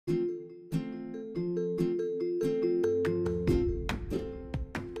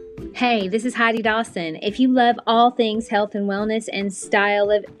Hey, this is Heidi Dawson. If you love all things health and wellness and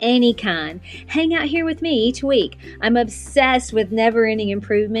style of any kind, hang out here with me each week. I'm obsessed with never-ending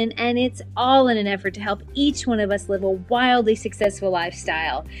improvement, and it's all in an effort to help each one of us live a wildly successful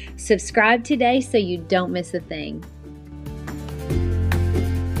lifestyle. Subscribe today so you don't miss a thing.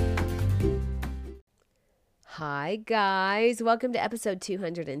 Hi, guys. Welcome to episode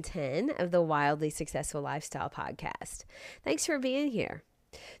 210 of the Wildly Successful Lifestyle Podcast. Thanks for being here.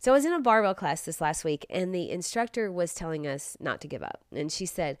 So I was in a barbell class this last week, and the instructor was telling us not to give up. And she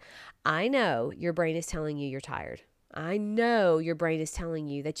said, I know your brain is telling you you're tired. I know your brain is telling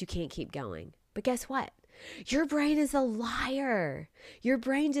you that you can't keep going. But guess what? Your brain is a liar. Your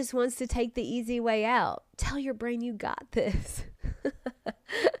brain just wants to take the easy way out. Tell your brain you got this.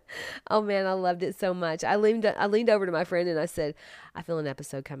 Oh man, I loved it so much. I leaned over to my friend and I said, I feel an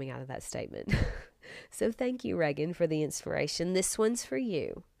episode coming out of that statement. So thank you, Reagan, for the inspiration. This one's for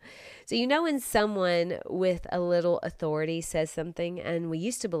you. So you know when someone with a little authority says something, and we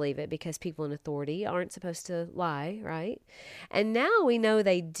used to believe it because people in authority aren't supposed to lie, right? And now we know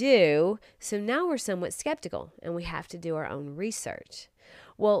they do, so now we're somewhat skeptical, and we have to do our own research.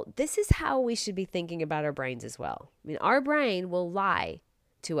 Well, this is how we should be thinking about our brains as well. I mean, our brain will lie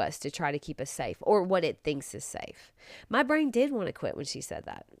to us to try to keep us safe, or what it thinks is safe. My brain did want to quit when she said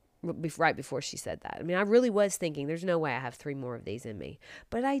that. Right before she said that. I mean, I really was thinking, there's no way I have 3 more of these in me.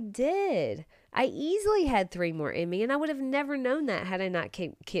 But I did. I easily had 3 more in me, and I would have never known that had I not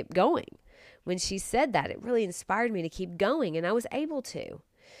kept going. When she said that, it really inspired me to keep going, and I was able to.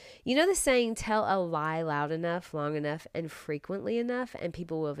 You know the saying, tell a lie loud enough, long enough, and frequently enough, and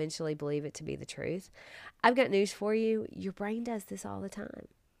people will eventually believe it to be the truth? I've got news for you. Your brain does this all the time.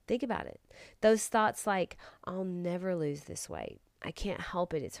 Think about it. Those thoughts like, I'll never lose this weight. I can't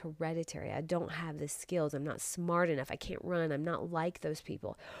help it. It's hereditary. I don't have the skills. I'm not smart enough. I can't run. I'm not like those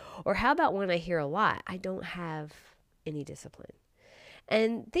people. Or how about when I hear a lot, I don't have any discipline.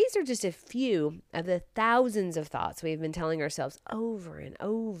 And these are just a few of the thousands of thoughts we've been telling ourselves over and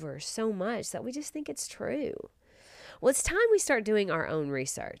over so much that we just think it's true. Well, it's time we start doing our own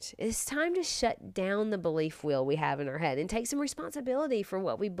research. It's time to shut down the belief wheel we have in our head and take some responsibility for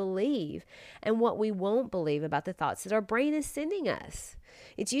what we believe and what we won't believe about the thoughts that our brain is sending us.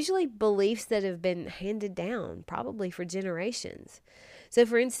 It's usually beliefs that have been handed down, probably for generations. So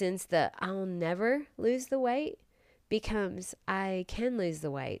for instance, the I'll never lose the weight becomes I can lose the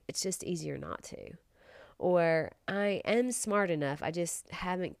weight. It's just easier not to. Or I am smart enough. I just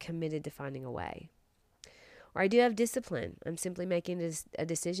haven't committed to finding a way. Or I do have discipline. I'm simply making a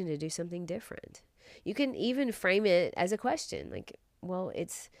decision to do something different. You can even frame it as a question. Like, well,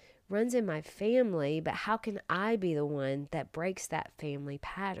 it runs in my family, but how can I be the one that breaks that family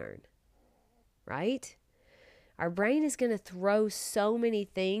pattern? Right? Our brain is going to throw so many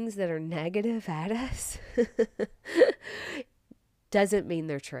things that are negative at us. Doesn't mean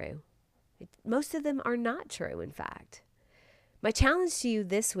they're true. Most of them are not true, in fact. My challenge to you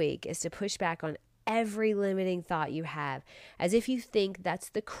this week is to push back on every limiting thought you have, as if you think that's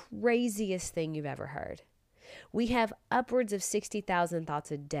the craziest thing you've ever heard. We have upwards of 60,000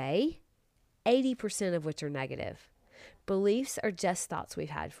 thoughts a day, 80% of which are negative. Beliefs are just thoughts we've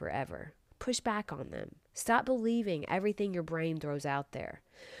had forever. Push back on them. Stop believing everything your brain throws out there.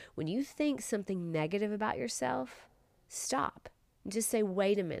 When you think something negative about yourself, stop and just say,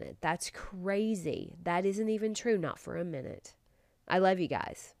 wait a minute, that's crazy. That isn't even true, not for a minute. I love you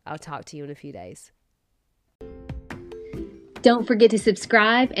guys. I'll talk to you in a few days. Don't forget to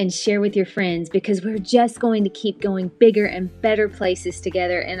subscribe and share with your friends, because we're just going to keep going bigger and better places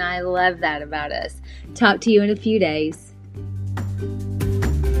together, and I love that about us. Talk to you in a few days.